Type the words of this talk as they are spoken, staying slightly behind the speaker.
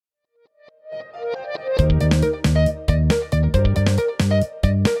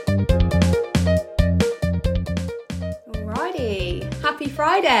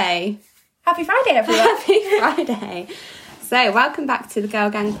Friday. Happy Friday, everyone. Happy Friday. So, welcome back to the Girl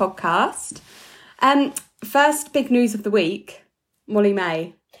Gang podcast. First big news of the week, Molly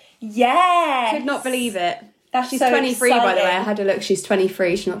May. Yes. Could not believe it. That's She's so 23, by the way. exciting. I had a look. She's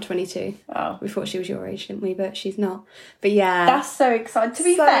 23. She's not 22. Oh. We thought she was your age, didn't we? But she's not. But yeah. That's so exciting. To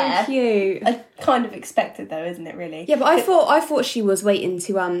be so fair, cute. I kind of expected though, isn't it? Really? Yeah, but I thought she was waiting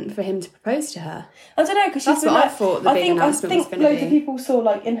to for him to propose to her. I don't know because That's what I thought the big announcement was going to be. I think loads of people saw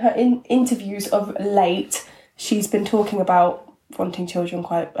like in her interviews of late, she's been talking about wanting children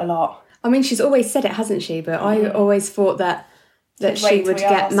quite a lot. I mean, she's always said it, hasn't she? But I always thought that she would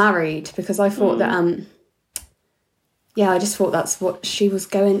get married because I thought that yeah, I just thought that's what she was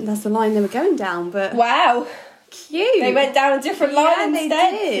going. That's the line they were going down. But wow, cute. They went down a different line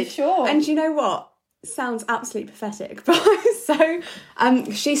instead. They did. For sure. And you know what? Sounds absolutely pathetic, but so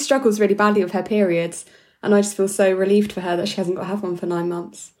she struggles really badly with her periods, and I just feel so relieved for her that she hasn't got to have one for 9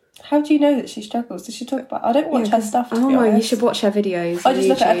 months. How do you know that she struggles? Does she talk about? I don't watch her stuff. To be honest. You should watch her videos. I just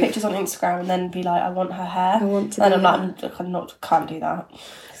look at her pictures on Instagram and then be like, I want her hair. I want to. And I'm like, I'm not, can't do that.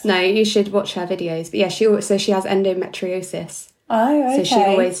 No, you should watch her videos. But yeah, she has endometriosis. Oh, okay. So she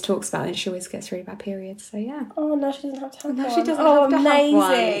always talks about it. She always gets really bad periods. So yeah. Oh, now she doesn't have to have one. Now she doesn't have amazing.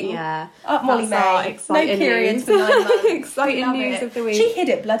 Have one. Yeah. Up Molly May. No periods for 9 months. Exciting news of the week. She hid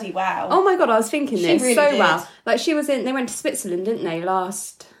it bloody well. Oh my God, I was thinking She this really so did. well. Like they went to Switzerland, didn't they,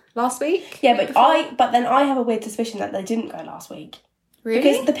 last week? Yeah, but then I have a weird suspicion that they didn't go last week. Really?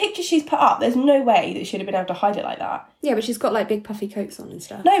 Because the picture she's put up, there's no way that she'd have been able to hide it like that. Yeah, but she's got like big puffy coats on and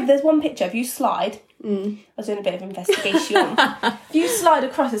stuff. No, but there's one picture. If you slide, I was doing a bit of investigation. If you slide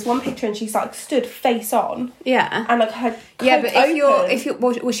across, there's one picture and she's like stood face on. Yeah. And like her coat Yeah, but open. if you're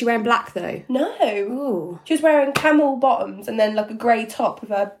was she wearing black though? No. Ooh. She was wearing camel bottoms and then like a grey top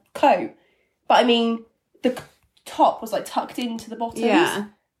with her coat. But I mean, the top was like tucked into the bottoms. Yeah.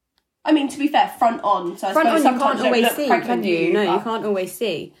 I mean, to be fair, front on. So I Front on suppose you can't sometimes always don't look see, pregnant, can you? No, but- you can't always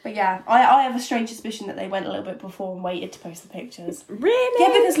see. But yeah, I have a strange suspicion that they went a little bit before and waited to post the pictures. Really? Yeah,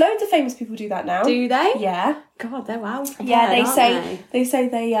 because loads of famous people do that now. Do they? Yeah. God, they're well prepared, Yeah, aren't they say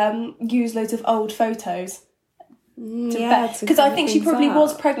they use loads of old photos. Yeah, Because I think she things probably up.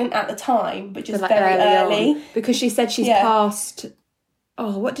 was pregnant at the time, but just Like very early. on. Because she said she's Yeah. passed.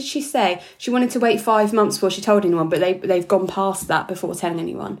 Oh, what did she say? She wanted to wait 5 months before she told anyone, but they've gone past that before telling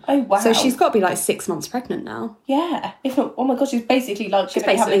anyone. Oh wow! So she's got to be like 6 months pregnant now. Yeah, if not, oh my god, she's basically like She's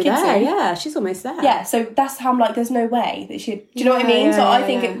gonna be having basically a kid there. soon. Yeah, she's almost there. Yeah, so that's how I'm like, there's no way that she. Do you know what I mean? So I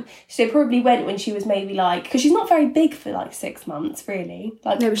think she probably went when she was maybe like, because she's not very big for like 6 months, really.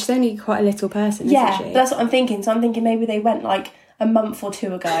 Like No, but she's only quite a little person, yeah, isn't she? that's what I'm thinking. So I'm thinking maybe they went like a month or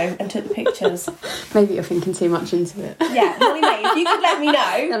two ago and took the pictures. Maybe you're thinking too much into it. Yeah, Molly May, if you could let me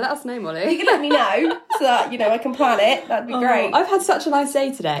know. Yeah, let us know, Molly. You can let me know so that I can plan it. That'd be great. I've had such a nice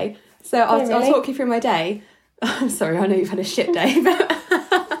day today. So I'll really? talk you through my day. I'm sorry, I know you've had a shit day, but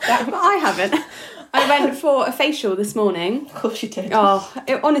I haven't. I went for a facial this morning. Of course you did. Oh,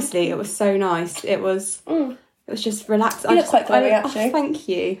 honestly, it was so nice. It was just relaxed. You look quite glowy, actually. Thank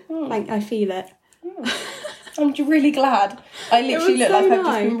you. I feel it. I'm really glad. I literally was look so like I've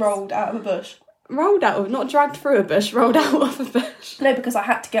just been nice. rolled out of a bush. Rolled out of, not dragged through a bush, rolled out of a bush. No, because I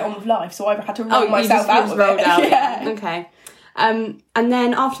had to get on with life, so I had to roll you myself just out of rolled it. out. Yeah. Okay. And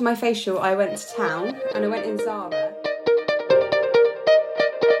then after my facial, I went to town and I went in Zara.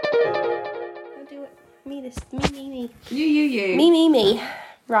 I'll do it. Me. You. Me.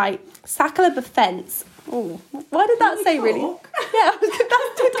 Right. Sackable offence. Oh, why did that say really? Yeah,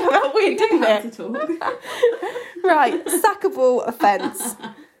 that did come out weird, didn't it? Right. Sackable offence.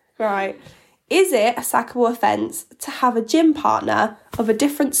 Right. Is it a sackable offence to have a gym partner of a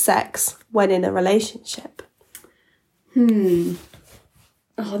different sex when in a relationship? Oh,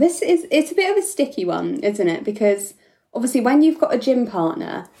 it's a bit of a sticky one, isn't it? Because obviously when you've got a gym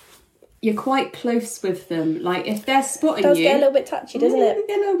partner, you're quite close with them. Like if they're spotting Does you, get a little bit touchy, doesn't it?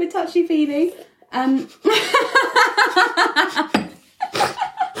 Get a little bit touchy-feely.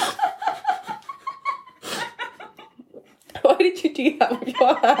 Why did you do that with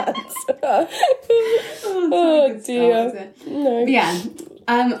your hands? Oh dear. No. But yeah.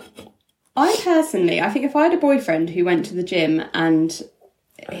 I think if I had a boyfriend who went to the gym and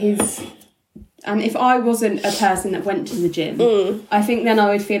if I wasn't a person that went to the gym, I think then I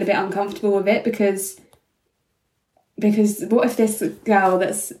would feel a bit uncomfortable with it because what if this girl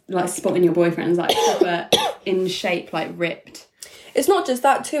that's like spotting your boyfriend is like proper in shape, like ripped? It's not just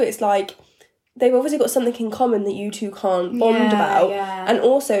that too, it's like they've obviously got something in common that you two can't bond about. Yeah. And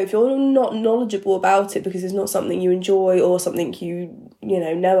also if you're not knowledgeable about it because it's not something you enjoy or something you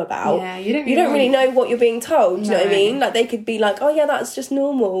know about. Yeah, you don't really know what you're being told. Do you know what I mean? Like, they could be like, oh yeah, that's just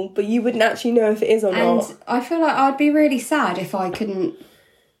normal, but you wouldn't actually know if it is or not. And I feel like I'd be really sad if I couldn't.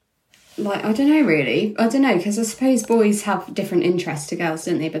 Like, I don't know, really. I don't know, because I suppose boys have different interests to girls,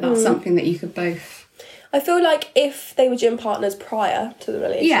 don't they? But that's something that you could both... I feel like if they were gym partners prior to the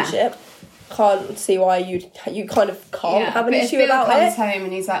relationship, can't see why you kind of can't have an issue about it. If Bill comes home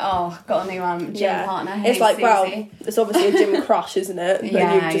and he's like, oh, got a new gym partner. Hey, it's like, Susie. Well, it's obviously a gym crush, isn't it? But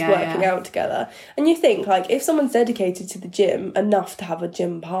you're just working out together. And you think, like, if someone's dedicated to the gym enough to have a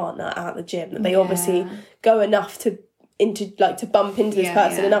gym partner at the gym, that they obviously go enough to bump into this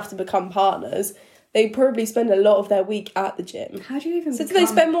person enough to become partners, they probably spend a lot of their week at the gym. How do you even do they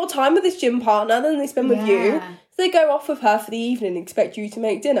spend more time with this gym partner than they spend with you? So they go off with her for the evening and expect you to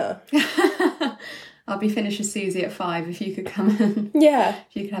make dinner. I'll be finished with Susie at 5 if you could come in. Yeah.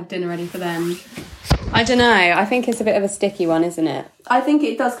 If you could have dinner ready for them. I don't know. I think it's a bit of a sticky one, isn't it? I think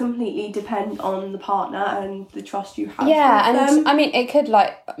it does completely depend on the partner and the trust you have. Yeah, with and them. I mean, it could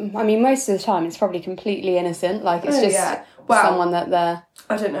most of the time it's probably completely innocent. Like, it's someone that they're...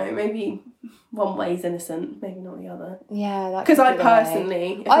 I don't know, maybe one way's innocent, maybe not the other. Yeah, that. Because I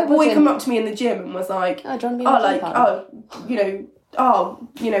personally, if a boy come up to me in the gym and was like, oh, do you want to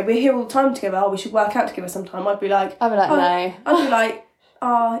be we're here all the time together. Oh, we should work out together sometime. I'd be like, no. I'd be like,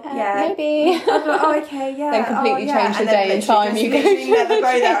 oh yeah, maybe. I'd be like, oh okay, yeah. Then completely change the day and time. You never go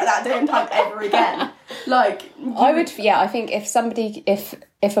there at that day and time ever again. Like, I would. Yeah, I think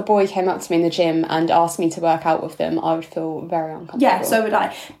if a boy came up to me in the gym and asked me to work out with them, I would feel very uncomfortable. Yeah, so would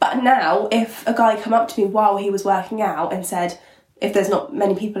I. But now, if a guy come up to me while he was working out and said, if there's not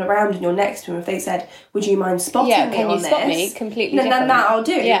many people around and you're next to him, if they said, would you mind spotting me on this? Yeah, can you spot me? Completely different. Then that I'll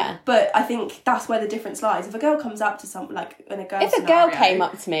do. Yeah. But I think that's where the difference lies. If a girl comes up to someone, like, in a girl If a girl came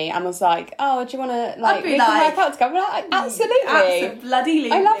up to me and was like, oh, do you want to, like, we can work out together? I'd be like, absolutely.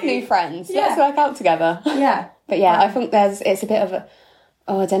 Absolutely. I love new friends. Let's work out together. Yeah. But yeah, I think it's a bit of a,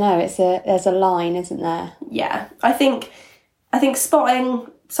 I don't know, there's a line, isn't there? Yeah. I think spotting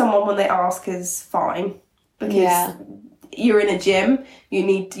someone when they ask is fine. Because you're in a gym, you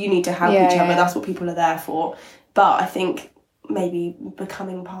need to help each other. That's what people are there for. But I think maybe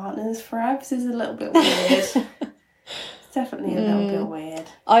becoming partners for Abs is a little bit weird. It's definitely a little bit weird.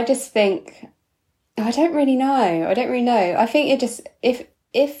 I just think, I don't really know. I think it just, if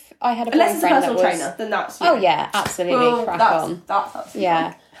I had a boyfriend, unless it's a personal trainer, then that's absolutely, well, crack on. That's absolutely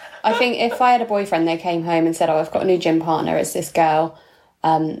fine. I think if I had a boyfriend, they came home and said, oh, I've got a new gym partner, it's this girl,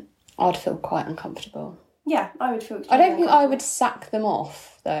 I'd feel quite uncomfortable. Yeah, I would feel. I don't think I would sack them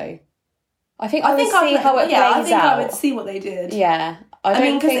off though. I think I would see how it plays out. I think I would see what they did. Yeah, I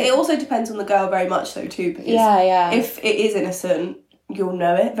mean, because it also depends on the girl very much, though, too. Because if it is innocent, you'll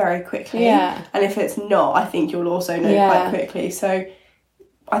know it very quickly. Yeah, and if it's not, I think you'll also know quite quickly. So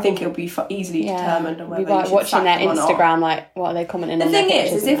I think it'll be easily determined on whether you should watching their Instagram, like what are they commenting on. The thing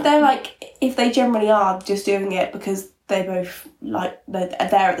is if they're like, if they generally are just doing it because they both like they're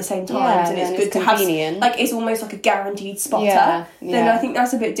there at the same time and it's good to have, like, it's almost like a guaranteed spotter, then I think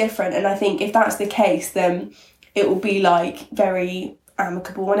that's a bit different. And I think if that's the case, then it will be like very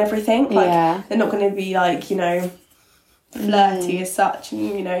amicable and everything. Like they're not going to be like, flirty as such,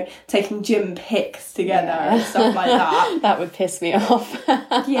 and taking gym pics together and stuff like that. That would piss me off.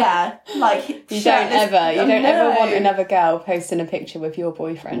 Like you don't ever want another girl posting a picture with your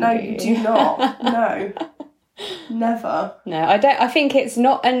boyfriend. No, you do not. No. Never. No, I don't. I think it's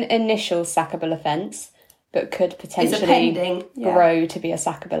not an initial sackable offence, but could potentially grow to be a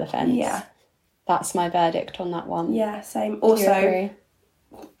sackable offence. Yeah. That's my verdict on that one. Yeah, same. Also,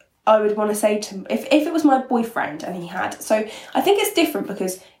 I would want to say to if it was my boyfriend and he had, so I think it's different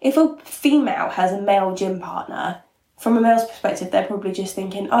because if a female has a male gym partner, from a male's perspective, they're probably just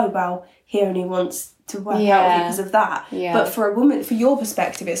thinking, oh well, he only wants to work out with you because of that. Yeah. But for a woman, for your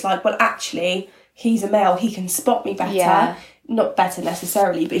perspective, it's like, well, actually, he's a male, he can spot me better. Yeah. Not better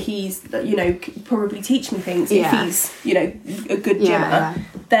necessarily, but he's, could probably teach me things if he's, a good gymmer. Yeah.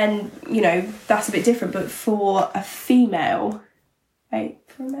 Then, that's a bit different. But for a female,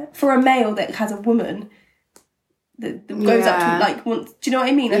 for a male that has a woman that goes up to, like, wants, do you know what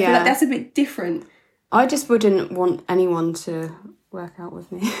I mean? I feel like that's a bit different. I just wouldn't want anyone to work out with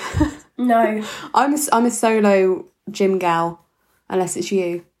me. No. I'm a solo gym gal, unless it's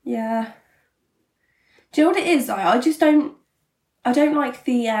you. Yeah. Do you know what it is, though? I don't like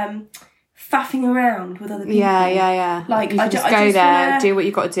the faffing around with other people. Yeah. Like, you just go there, do what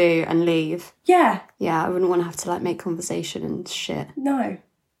you've got to do, and leave. Yeah. Yeah, I wouldn't want to have to, like, make conversation and shit. No.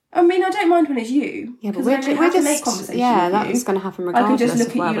 I mean, I don't mind when it's you. Yeah, but we're just make conversation. Yeah, that's going to happen regardless. I could just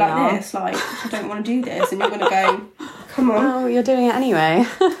look at you like this, like, I don't want to do this, and you're going to go, come on. Oh, you're doing it anyway.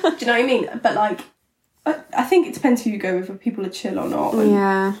 Do you know what I mean? But, like, I think it depends who you go with, if people are chill or not. And,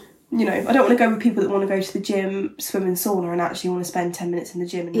 yeah. you know, I don't want to go with people that want to go to the gym, swim in sauna, and actually want to spend 10 minutes in the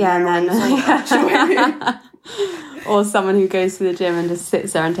gym. Or someone who goes to the gym and just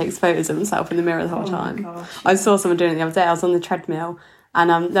sits there and takes photos of himself in the mirror the whole time. Gosh, I saw someone doing it the other day. I was on the treadmill,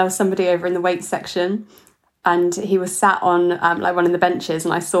 and there was somebody over in the weights section, and he was sat on like one of the benches,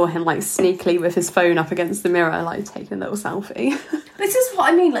 and I saw him like sneakily with his phone up against the mirror, like taking a little selfie. This is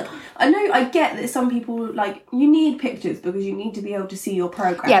what I mean. Like, I get that some people, like, you need pictures because you need to be able to see your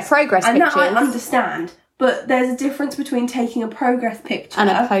progress. Yeah, progress and pictures. And that I understand. But there's a difference between taking a progress picture and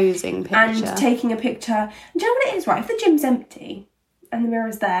a posing picture. And taking a picture. And do you know what it is, right? If the gym's empty and the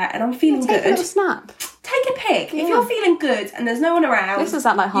mirror's there and I'm feeling good, take a little snap. Take a pic. Yeah. If you're feeling good and there's no one around, this was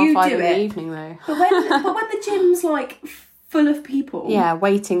at like 5:30 in the evening though. But when the gym's like full of people, yeah,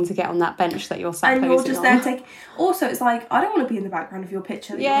 waiting to get on that bench that you're sat and posing you're just on. there taking. Also, it's like, I don't want to be in the background of your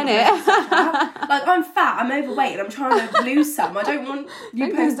picture. Yeah, innit? Like, I'm fat, I'm overweight, and I'm trying to lose some. I don't want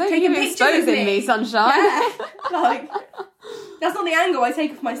you taking pictures of me, sunshine. Yeah, like, that's not the angle I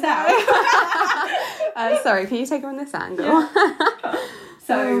take of myself. Sorry, can you take her on this angle? Yeah.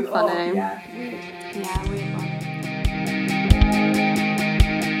 So funny. Yeah, weird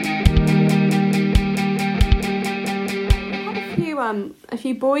one. A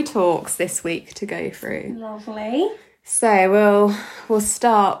few boy talks this week to go through. Lovely. So we'll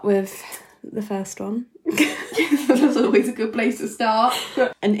start with the first one. That's always a good place to start.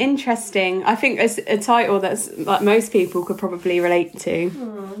 An interesting, I think it's a title that's like most people could probably relate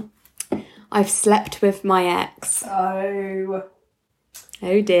to. I've slept with my ex. Oh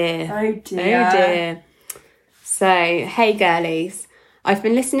dear. Oh dear. So, hey girlies. I've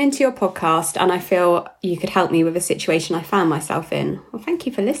been listening to your podcast and I feel you could help me with a situation I found myself in. Well, thank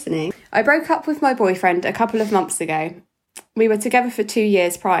you for listening. I broke up with my boyfriend a couple of months ago. We were together for 2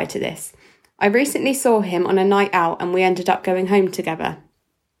 years prior to this. I recently saw him on a night out and we ended up going home together.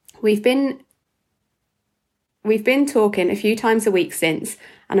 We've been talking a few times a week since,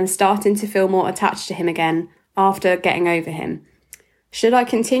 and I'm starting to feel more attached to him again after getting over him. Should I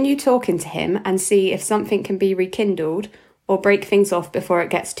continue talking to him and see if something can be rekindled, or break things off before it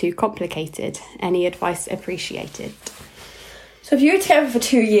gets too complicated? Any advice appreciated. So if you were together for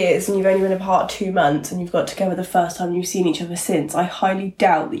 2 years and you've only been apart 2 months and you've got together the first time you've seen each other since, I highly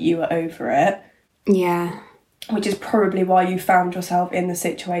doubt that you were over it. Yeah. Which is probably why you found yourself in the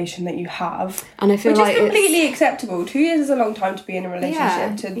situation that you have. And I feel which is completely acceptable. 2 years is a long time to be in a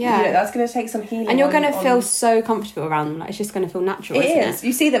relationship. You know, that's going to take some healing. And you're going to feel so comfortable around them. Like, it's just going to feel natural, isn't it?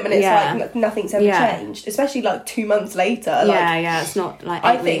 You see them and it's like nothing's ever changed. Especially like 2 months later. Yeah, it's not like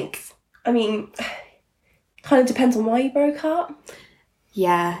 8 weeks. I mean, kind of depends on why you broke up.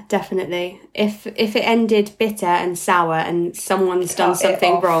 Yeah, definitely. If it ended bitter and sour and someone's done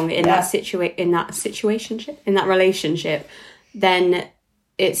something wrong in that relationship, then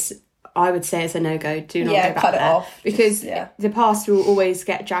I would say it's a no-go. Do not go back cut there. It off. Because the past will always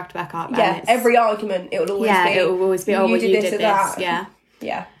get dragged back up. Yeah, every argument, it will always be. Yeah, it will always be, you did this. That. Yeah.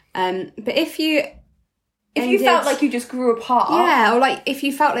 Yeah. But if you felt like you just grew apart. Yeah, or like if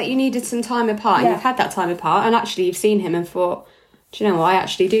you felt like you needed some time apart and you've had that time apart and actually you've seen him and thought, do you know what, I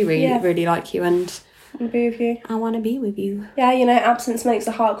actually do really like you and I want to be with you. I want to be with you. Yeah, you know, absence makes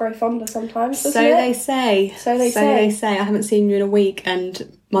the heart grow fonder sometimes, So they say. So they say. I haven't seen you in a week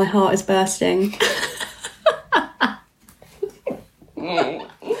and my heart is bursting. I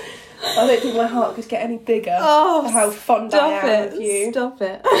don't think my heart could get any bigger for how fond I am of you. Stop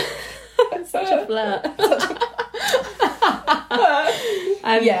it. Such a flirt.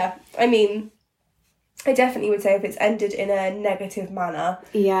 Yeah, I mean, I definitely would say if it's ended in a negative manner.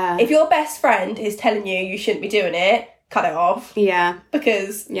 Yeah. If your best friend is telling you shouldn't be doing it, cut it off. Yeah.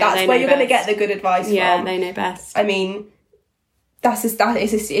 Because that's where you're going to get the good advice from. Yeah, they know best. I mean,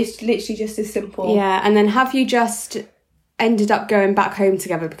 it's literally just as simple. Yeah, and then have you just ended up going back home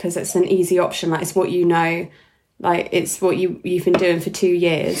together because it's an easy option? Like, it's what you know, like, it's what you've been doing for 2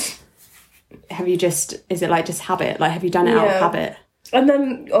 years. Is it like just habit? Like, have you done it out of habit? And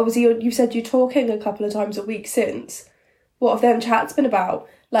then, obviously, you said you're talking a couple of times a week since. What have them chats been about?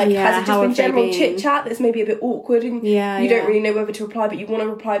 Like, has it just been general chit-chat that's maybe a bit awkward and you don't really know whether to reply, but you want to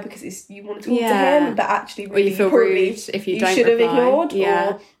reply because you want to talk to him, but actually really, or you feel rude if you don't should have reply. Ignored?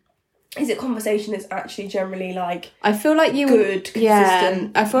 Yeah. Or is it conversation that's actually generally, like, I feel like you good,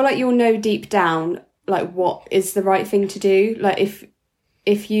 consistent? Yeah, I feel like you'll know deep down, like, what is the right thing to do. Like,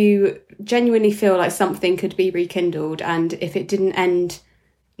 if you genuinely feel like something could be rekindled and if it didn't end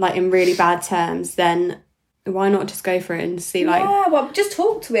like in really bad terms, then why not just go for it and see, like... Yeah, well, just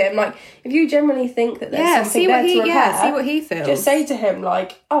talk to him. Like, if you generally think that there's something there to repair... Yeah, see what he feels. Just say to him,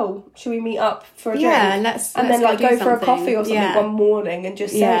 like, oh, should we meet up for a drink? Yeah, let's then, like, go for a coffee or something one morning and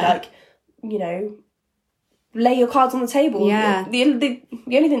just say, like, you know, lay your cards on the table. Yeah. The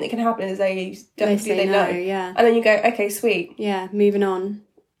only thing that can happen is they say no. Yeah. And then you go, okay, sweet. Yeah, moving on.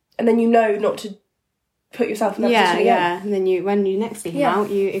 And then you know not to put yourself in that position again. Yeah, and then when you next see him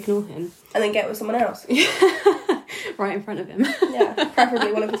out, you ignore him. And then get with someone else. Right in front of him. Yeah,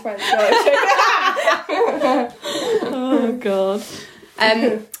 preferably one of his friends. Oh, God.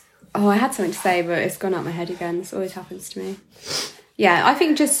 I had something to say, but it's gone out my head again. This always happens to me. Yeah, I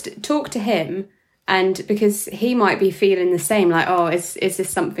think just talk to him, and because he might be feeling the same, like, oh, is this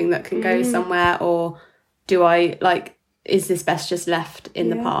something that can go somewhere, or do I, like, is this best just left in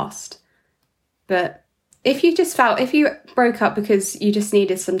the past? But if you broke up because you just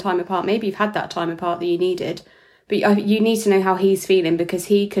needed some time apart, maybe you've had that time apart that you needed, but you need to know how he's feeling, because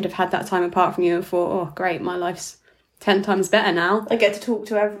he could have had that time apart from you and thought, oh, great, my life's 10 times better now. I get to talk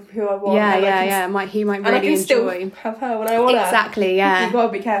to who I want. He might really enjoy. And I can still have her when I want her. Exactly, yeah. You've got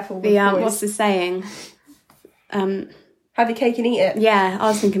to be careful with boys. What's the saying? Have your cake and eat it. Yeah, I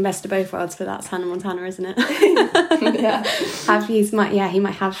was thinking best of both worlds, but that's Hannah Montana, isn't it? Yeah. He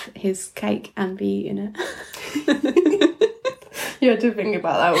might have his cake and be eating it. You have to think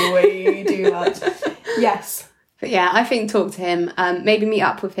about that way too much. Yes. But yeah, I think talk to him, maybe meet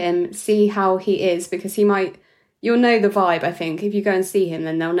up with him, see how he is, because you'll know the vibe, I think. If you go and see him,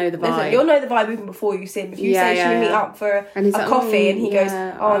 then they'll know the vibe. Listen, you'll know the vibe even before you see him. If you say, should we meet up for a coffee? And he goes,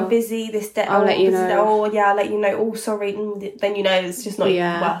 I'm busy this day. I'll let you know. I'll let you know. Oh, sorry. Then you know it's just not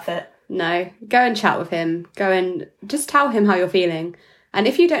even worth it. No. Go and chat with him. Go and just tell him how you're feeling. And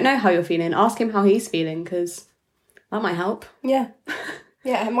if you don't know how you're feeling, ask him how he's feeling, because that might help. Yeah.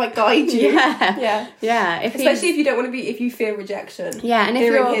 Yeah, it might guide you. Yeah. Especially if you don't want to if you fear rejection. Yeah, and if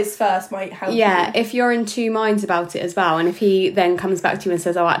hearing his first might help you. Yeah, if you're in two minds about it as well, and if he then comes back to you and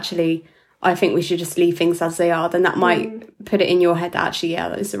says, oh, actually, I think we should just leave things as they are, then that might put it in your head that actually,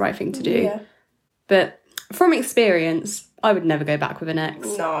 that is the right thing to do. Yeah. But from experience, I would never go back with an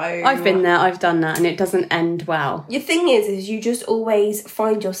ex. No. I've been there, I've done that, and it doesn't end well. Your thing is you just always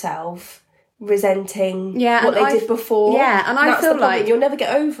find yourself resenting what they did before. Yeah, and I feel like you'll never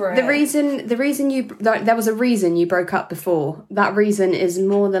get over it. The reason there was a reason you broke up before. That reason is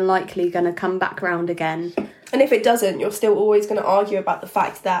more than likely going to come back round again. And if it doesn't, you're still always going to argue about the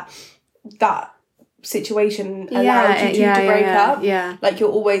fact that situation allowed you to break up. Yeah, like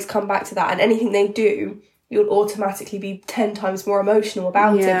you'll always come back to that, and anything they do, you'll automatically be 10 times more emotional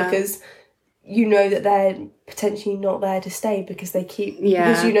about it, because you know that they're potentially not there to stay, because they keep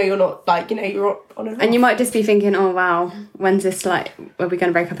because you know you're not, like, you know, you're on and off. And you might just be thinking, oh wow, when's this, like, are we going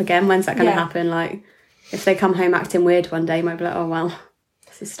to break up again? When's that going to happen? Like, if they come home acting weird one day, you might be like, oh well,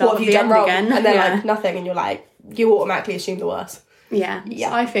 it's the start of the end again. And they're like nothing, and you're like, you automatically assume the worst. Yeah.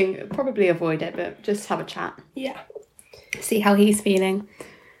 So I think probably avoid it, but just have a chat. Yeah. See how he's feeling.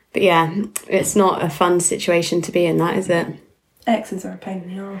 But yeah, it's not a fun situation to be in, that, is it? Exes are a pain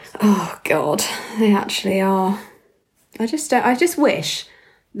in the arse. Oh God, they actually are. I just wish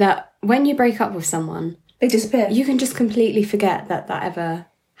that when you break up with someone, they disappear. You can just completely forget that ever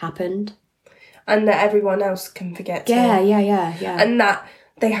happened, and that everyone else can forget. Yeah. And that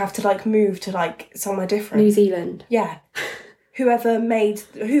they have to, like, move to, like, somewhere different. New Zealand. Yeah. Whoever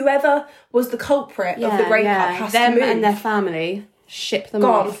was the culprit of the breakup has them to move. And their family, ship them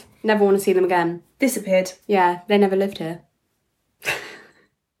off. Never want to see them again. Disappeared. Yeah, they never lived here.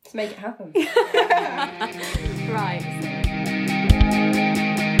 Let's make it happen. Right.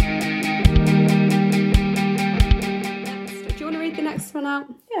 Do you want to read the next one out?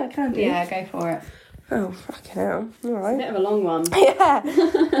 Yeah, I can do. Yeah, go for it. Oh, fucking hell. All right. It's a bit of a long one.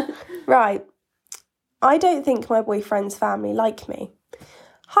 Yeah. Right. I don't think my boyfriend's family like me.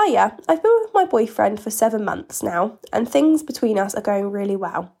 Hiya, I've been with my boyfriend for 7 months now, and things between us are going really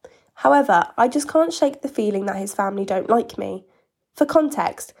well. However, I just can't shake the feeling that his family don't like me. For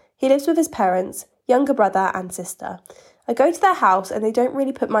context, he lives with his parents, younger brother and sister. I go to their house and they don't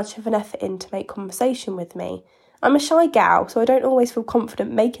really put much of an effort in to make conversation with me. I'm a shy gal, so I don't always feel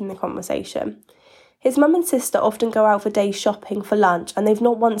confident making the conversation. His mum and sister often go out for days shopping for lunch, and they've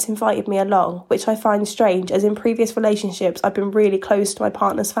not once invited me along, which I find strange, as in previous relationships I've been really close to my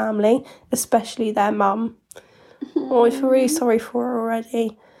partner's family, especially their mum. Oh, I feel really sorry for her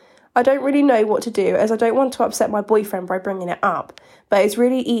already. I don't really know what to do, as I don't want to upset my boyfriend by bringing it up, but it's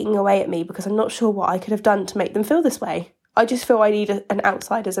really eating away at me because I'm not sure what I could have done to make them feel this way. I just feel I need an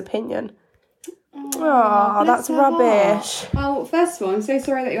outsider's opinion. Oh, that's rubbish. Well, first of all, I'm so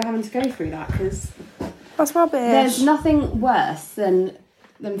sorry that you're having to go through that, because That's rubbish. There's nothing worse than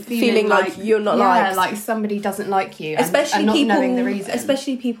feeling like you're not liked. like somebody doesn't like you, especially and not people, knowing the reason.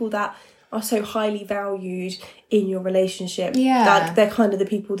 Especially people that are so highly valued in your relationship. Yeah, like they're kind of the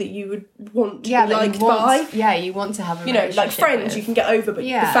people that you would want to be liked by. Yeah, you want to have a relationship like friends with. You can get over, but the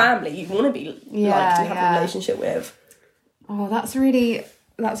family you want to be liked and have a relationship with. Oh, that's really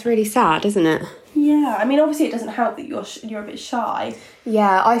sad, isn't it? Yeah, I mean, obviously it doesn't help that you're a bit shy.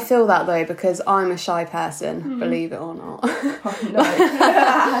 Yeah, I feel that though because I'm a shy person, believe it or not. Oh,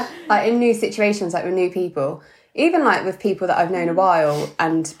 no. Like in new situations, like with new people, even like with people that I've known a while,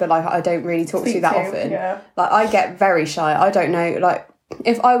 but like I don't really talk to that often. Yeah. Like I get very shy. I don't know. Like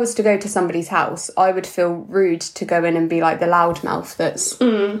if I was to go to somebody's house, I would feel rude to go in and be like the loudmouth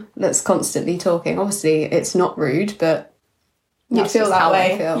that's constantly talking. Obviously, it's not rude, but you feel that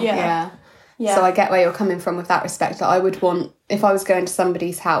way. I feel. Yeah. So I get where you're coming from with that respect. Like I would want, if I was going to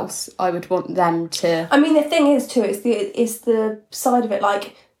somebody's house, I would want them to... I mean, the thing is too, it's the side of it,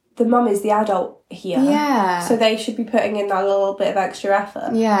 like, the mum is the adult here. Yeah. So they should be putting in that little bit of extra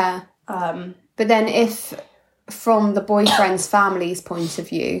effort. Yeah. But then if, from the boyfriend's family's point of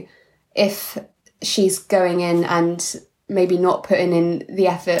view, if she's going in and... maybe not putting in the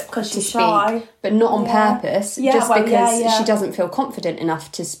effort to speak, shy. But not on purpose, just because she doesn't feel confident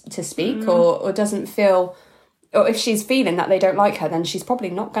enough to speak, or doesn't feel, or if she's feeling that they don't like her, then she's probably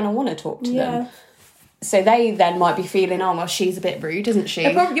not going to want to talk to them. So they then might be feeling, oh well, she's a bit rude, isn't she?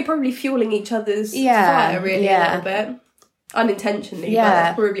 You're probably fueling each other's fire really a little bit. Unintentionally, but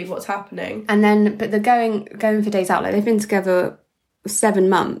that's probably what's happening. And then, but the going for days out, like they've been together 7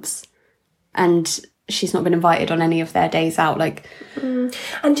 months, and she's not been invited on any of their days out, like. And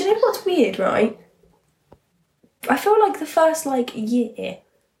do you know what's weird, right? I feel like the first year,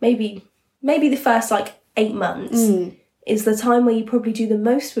 maybe the first 8 months is the time where you probably do the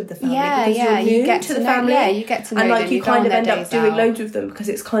most with the family. Because you're new you get to the family. Yeah, you get to know them. And you kind of end up doing loads with them because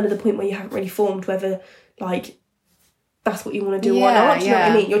it's kind of the point where you haven't really formed whether that's what you want to do or not. Do you know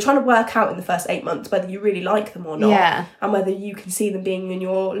what I mean? You're trying to work out in the first 8 months whether you really like them or not, and whether you can see them being in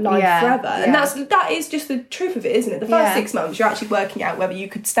your life forever. And that is just the truth of it, isn't it? The first 6 months, you're actually working out whether you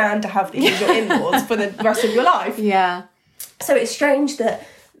could stand to have these your in-laws for the rest of your life. Yeah. So it's strange that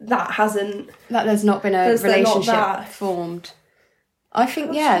hasn't... That there's not been a relationship formed. I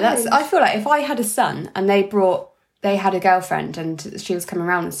think, I feel like if I had a son and they had a girlfriend and she was coming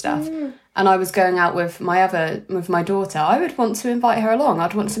around and stuff, and I was going out with my daughter, I would want to invite her along.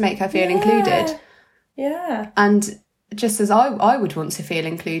 I'd want to make her feel included. Yeah. And just as I would want to feel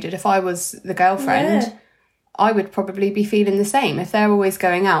included, if I was the girlfriend, I would probably be feeling the same. If they're always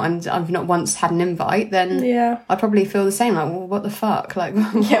going out and I've not once had an invite, then I'd probably feel the same. Like, well, what the fuck? Like,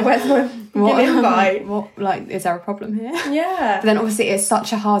 where's my invite? What, is there a problem here? Yeah. But then obviously it's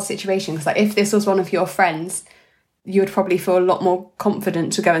such a hard situation because if this was one of your friends, you would probably feel a lot more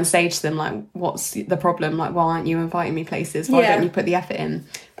confident to go and say to them, like, what's the problem? Like, why aren't you inviting me places? Why don't you put the effort in?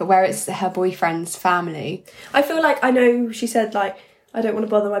 But where it's her boyfriend's family... I feel like, I know she said, I don't want to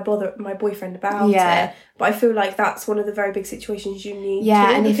bother my boyfriend about it, but I feel like that's one of the very big situations you need to.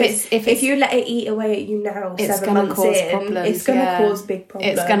 And if you let it eat away at you now, it's 7 months cause in, problems, it's going to cause big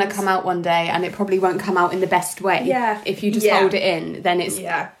problems. It's going to come out one day, and it probably won't come out in the best way. Yeah. If you just hold it in, then it's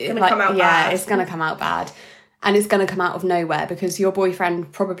going to come out bad. Yeah, it's going to come out bad. And it's going to come out of nowhere because your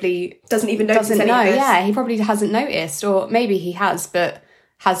boyfriend probably doesn't even notice any of this. Yeah, he probably hasn't noticed, or maybe he has, but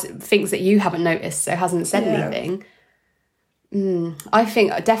thinks that you haven't noticed, so hasn't said anything. I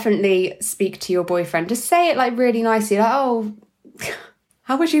think definitely speak to your boyfriend. Just say it really nicely, oh,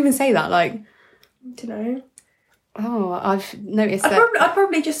 how would you even say that? I don't know. Oh, I've noticed that. I'd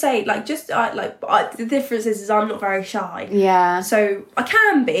probably just say the difference is I'm not very shy. Yeah. So I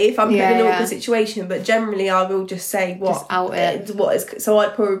can be if I'm put in an awkward situation, but generally I will just say just out it. So I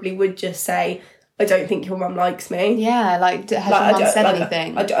probably would just say, I don't think your mum likes me. Yeah, has your mum said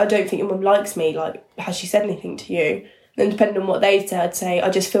anything? I don't think your mum likes me. Has she said anything to you? And depending on what they said, I'd say I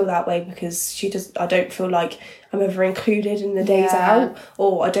just feel that way because I don't feel like I'm ever included in the days out,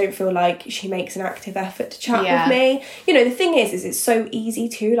 or I don't feel like she makes an active effort to chat with me. You know, the thing is it's so easy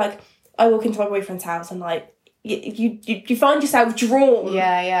to I walk into my boyfriend's house and you find yourself drawn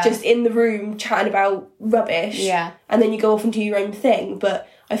just in the room chatting about rubbish, and then you go off and do your own thing. But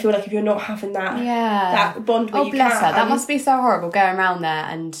I feel like if you're not having that bond where you bless her. That must be so horrible going around there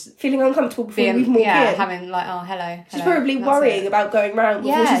and feeling uncomfortable before you even walk in. Having hello. She's probably worrying about going round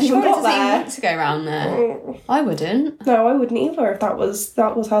before she's even got there. Even want to go round there. I wouldn't. No, I wouldn't either if that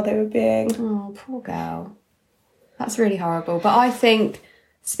was how they were being. Oh, poor girl. That's really horrible. But I think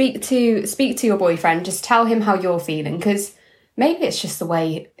speak to your boyfriend. Just tell him how you're feeling because maybe it's just the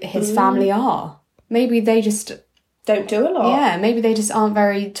way his family are. maybe they just don't do a lot. Yeah, maybe they just aren't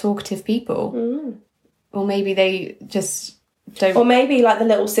very talkative people. Or maybe they just don't. Or maybe like the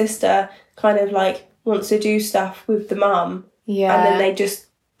little sister kind of like wants to do stuff with the mum. Yeah. And then they just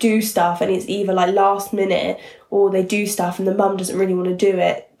do stuff and it's either like last minute or they do stuff and the mum doesn't really want to do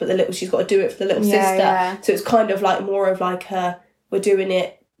it, but she's got to do it for the little sister. Yeah. So it's kind of like more of like we're doing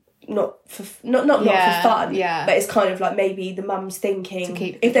it not for fun, but it's kind of like maybe the mum's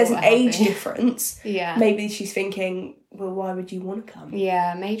thinking if there's an age difference, maybe she's thinking, well, why would you want to come?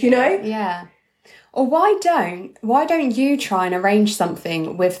 Yeah, maybe. You know? Yeah. Or why don't you try and arrange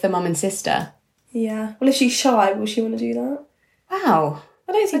something with the mum and sister? Yeah. Well, if she's shy, will she want to do that? Wow.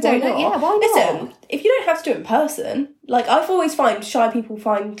 I don't see why not. Yeah, why not? Listen, if you don't have to do it in person, like I've always find shy people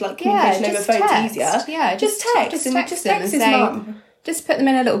find like communication over phones easier. Yeah, just text his mum. Just put them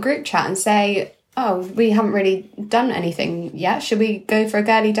in a little group chat and say, oh, we haven't really done anything yet. Should we go for a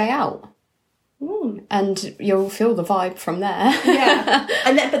girly day out? And you'll feel the vibe from there. Yeah.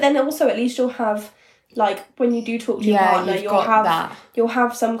 But then also at least you'll have, like, when you do talk to your partner, you'll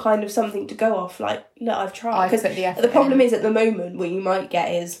have some kind of something to go off. Like, look, I've tried. Because the problem is at the moment what you might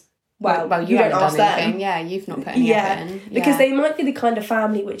get is, well you don't ask them. Yeah, you've not put any effort in. Because they might be the kind of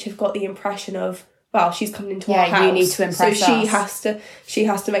family which have got the impression of, well, she's coming into our house. Yeah, you need to impress us. She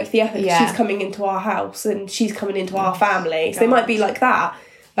has to make the effort. Yeah. She's coming into our house and she's coming into our family. So they might be like that.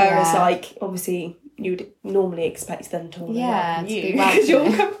 Whereas, like, obviously, you would normally expect them to all welcome you. Because you're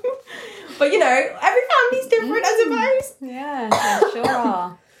coming. But, you know, every family's different, I suppose. Yeah, they sure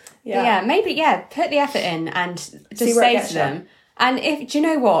are. Yeah, maybe, put the effort in and just say to them. And do you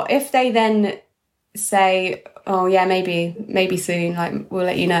know what? If they then say, oh yeah, maybe soon, like we'll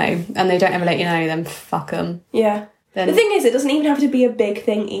let you know, and they don't ever let you know, then fuck them. Yeah. Then the thing is, it doesn't even have to be a big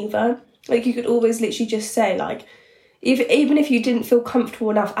thing either. Like you could always literally just say like, even if you didn't feel comfortable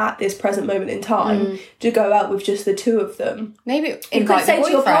enough at this present moment in time to go out with just the two of them, maybe you could say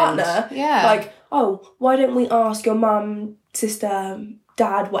to your partner, like, oh, why don't we ask your mum, sister,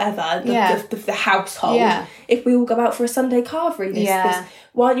 dad, whatever, the household, if we all go out for a Sunday carvery this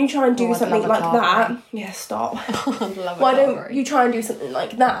why don't you try and do something like that? Yeah, stop. Why don't you try and do something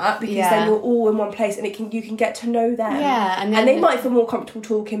like that? Because then you're all in one place and you can get to know them. Yeah, and they might feel more comfortable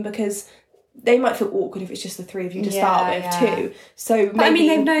talking because they might feel awkward if it's just the three of you to start with too. So maybe, but I mean,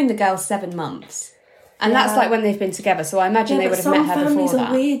 they've known the girl 7 months. And that's like when they've been together, so I imagine they would have met her before that. Some families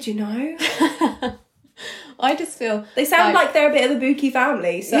are weird, you know. I just feel... They sound like they're a bit of the Bookie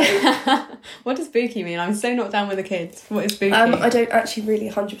family, so... What does Bookie mean? I'm so not down with the kids. What is Bookie? I don't actually really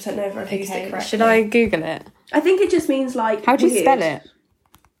 100% know if I've used it correctly. Should I Google it? I think it just means, like, how do you spell it?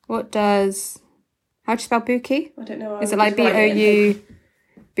 How do you spell Bookie? I don't know. Is it like B-O-U...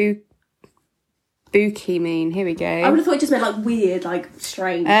 Bookie mean? Here we go. I would have thought it just meant, like, weird, like,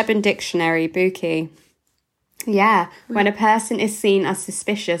 strange. Urban Dictionary, Bookie. Yeah, when a person is seen as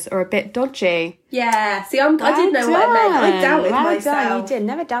suspicious or a bit dodgy. Yeah, see, I didn't know what it meant. I doubted myself. Done. You did.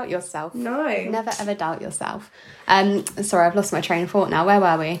 Never doubt yourself. No. Never ever doubt yourself. Sorry, I've lost my train of thought now. Where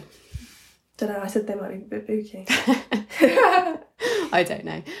were we? Don't know. I said they might be a bit booky. I don't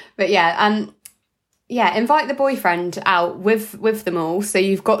know, but invite the boyfriend out with them all, so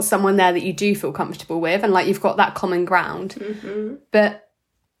you've got someone there that you do feel comfortable with, and like you've got that common ground. Mm-hmm.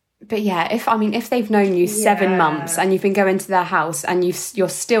 But yeah, if they've known you 7 months and you've been going to their house and you're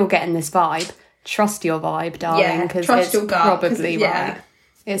still getting this vibe, trust your vibe, darling, because it's probably right.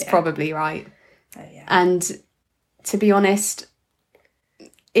 It's probably right. Oh, yeah. And to be honest,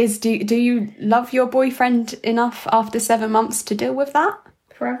 do you love your boyfriend enough after 7 months to deal with that?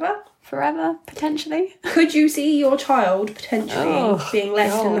 Forever, potentially. Could you see your child potentially being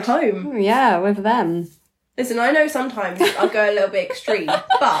left in the home? Yeah, with them. Listen, I know sometimes I'll go a little bit extreme,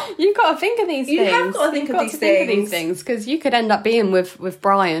 but... You've got to think of these things. You have got to think of these things. Because you could end up being with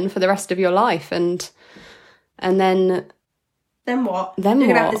Brian for the rest of your life, and then... Then what? Then you're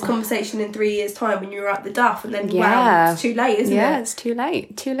what? You're going to have this conversation in 3 years' time when you're at the duff, and then, wow, it's too late, isn't it? Yeah, it's too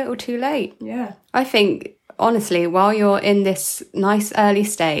late. Too little, too late. Yeah. I think, honestly, while you're in this nice early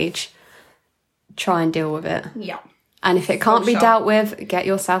stage, try and deal with it. Yeah. And if it can't be dealt with, get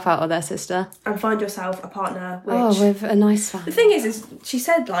yourself out of there, sister. And find yourself a partner with a nice family. The thing is she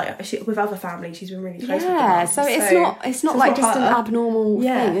said, like, with other families, she's been really close with them. Yeah, so it's not like just an abnormal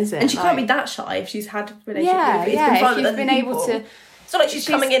thing, is it? And she can't be that shy if she's had a relationship with if you've been able to... It's not like she's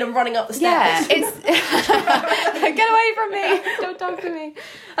coming in and running up the stairs. Yeah, it's... Get away from me. Don't talk to me.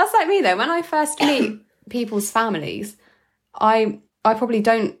 That's like me, though. When I first meet people's families, I probably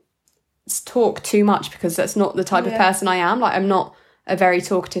don't talk too much because that's not the type of person I am. Like, I'm not a very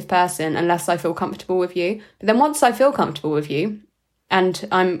talkative person unless I feel comfortable with you. But then once I feel comfortable with you and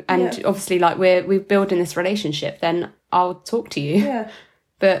obviously like we're building this relationship, then I'll talk to you. Yeah.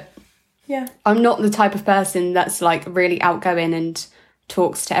 But yeah, I'm not the type of person that's like really outgoing and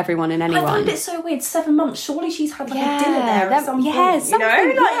talks to everyone and anyone. I find it so weird. 7 months. Surely she's had like a dinner there at some point. Something,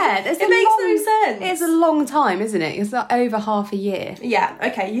 you know? Like, it makes no sense. It's a long time, isn't it? It's like over half a year. Yeah.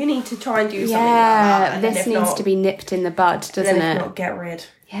 Okay. You need to try and do something like that. And this needs to be nipped in the bud, doesn't it? If not, get rid.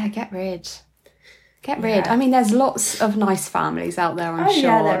 Yeah, get rid. Get rid. I mean, there's lots of nice families out there, I'm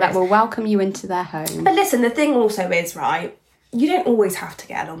sure, that will welcome you into their home. But listen, the thing also is, right, you don't always have to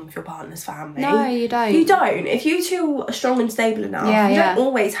get along with your partner's family. No, you don't. You don't. If you two are strong and stable enough, you don't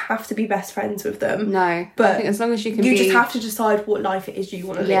always have to be best friends with them. No. But I think as long as you can you just have to decide what life it is you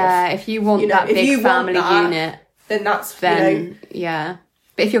want to live. Yeah, if you want that big family unit. Then that's, yeah.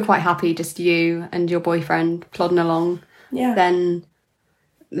 But if you're quite happy, just you and your boyfriend plodding along, then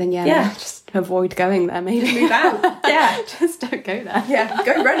just avoid going there, maybe. Move out. Yeah. Just don't go there. Yeah,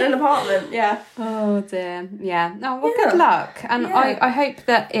 go rent an apartment. Yeah. Oh dear. Yeah. No, well, good luck. And I hope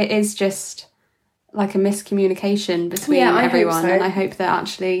that it is just like a miscommunication between everyone. And I hope that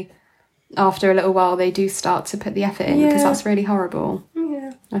actually after a little while they do start to put the effort in, because that's really horrible.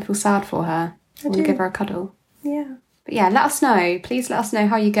 Yeah. I feel sad for her. I want to give her a cuddle. Yeah. But yeah, let us know. Please let us know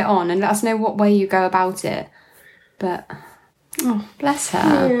how you get on and let us know what way you go about it. But, oh, bless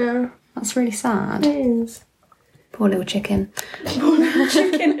her. Yeah. That's really sad. It is. Poor little chicken. Poor little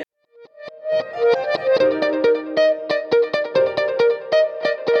chicken.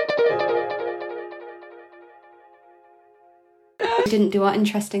 We didn't do our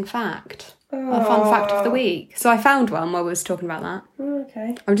interesting fact. Our fun fact of the week. So I found one while we was talking about that.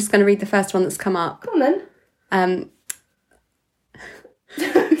 Okay. I'm just going to read the first one that's come up. Come on then.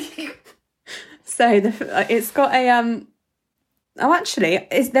 So it's got a oh, actually,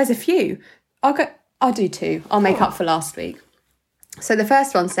 there's a few. I'll do two. I'll make up for last week. So the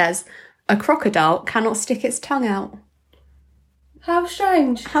first one says, a crocodile cannot stick its tongue out. How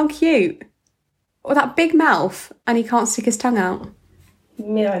strange. How cute. Or that big mouth, and he can't stick his tongue out.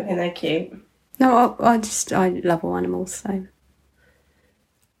 Me, I don't think they're cute. No, I love all animals, so.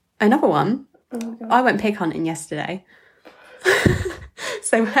 Another one. Oh, God. I went pig hunting yesterday.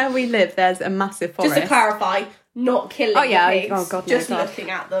 So where we live, there's a massive forest. Just to clarify, not killing the pigs. Oh God, just no, God. looking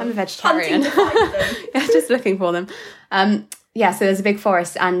at them. I'm a vegetarian. Hunting to find them. Yeah, just looking for them. So there's a big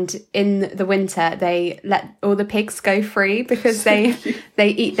forest, and in the winter they let all the pigs go free because they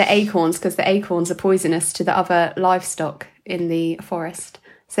eat the acorns, because the acorns are poisonous to the other livestock in the forest.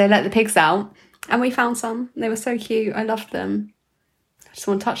 So they let the pigs out, and we found some. They were so cute. I loved them. I just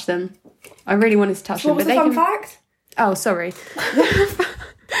want to touch them. I really wanted to touch them. What was the fun fact? Oh, sorry.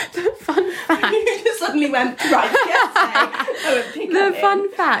 The fun fact. You just suddenly went, right, The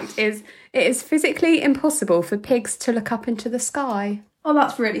fun fact is, it is physically impossible for pigs to look up into the sky. Oh,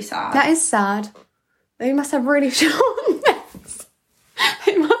 that's really sad. That is sad. They must have really short necks.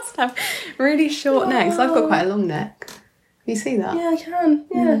 They must have really short necks. I've got quite a long neck. Can you see that? Yeah, I can.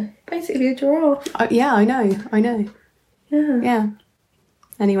 Yeah. Basically a giraffe. Yeah, I know. Yeah.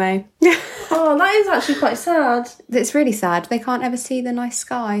 Anyway. Oh, that is actually quite sad. It's really sad. They can't ever see the nice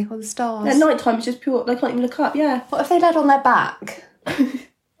sky or the stars. At night time, it's just pure. They can't even look up. Yeah. What if they led on their back?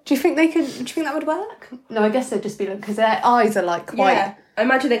 Do you think they could? Do you think that would work? No, I guess they'd just be looking, because their eyes are like quite. Yeah. I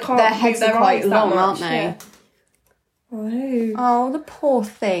imagine they can't. Their heads are quite long, aren't they? Yeah. Oh. Oh, the poor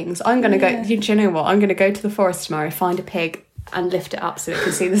things. I'm gonna go. Do you know what? I'm gonna go to the forest tomorrow, find a pig, and lift it up so it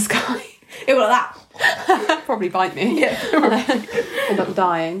can see the sky. It will like that. Probably bite me. Yeah. End up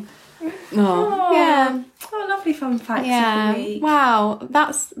dying. Oh, yeah. Oh, lovely fun facts of the week. Wow,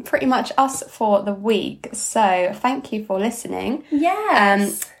 that's pretty much us for the week. So thank you for listening.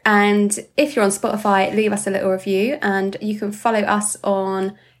 Yes. And if you're on Spotify, leave us a little review, and you can follow us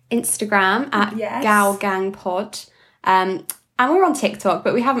on Instagram at GalGangPod. And we're on TikTok,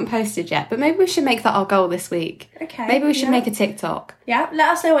 but we haven't posted yet. But maybe we should make that our goal this week. Okay. Maybe we should make a TikTok. Yeah, let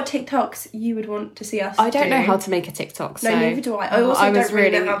us know what TikToks you would want to see us do. I don't know how to make a TikTok. So no, neither do I. I also don't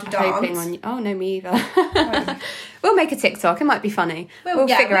really know how to dance. Oh, no, me either. We'll make a TikTok. It might be funny. We'll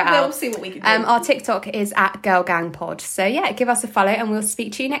figure it out. We'll see what we can do. Our TikTok is at GirlGangPod. So yeah, give us a follow, and we'll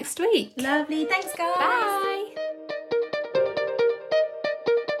speak to you next week. Lovely. Thanks, guys. Bye.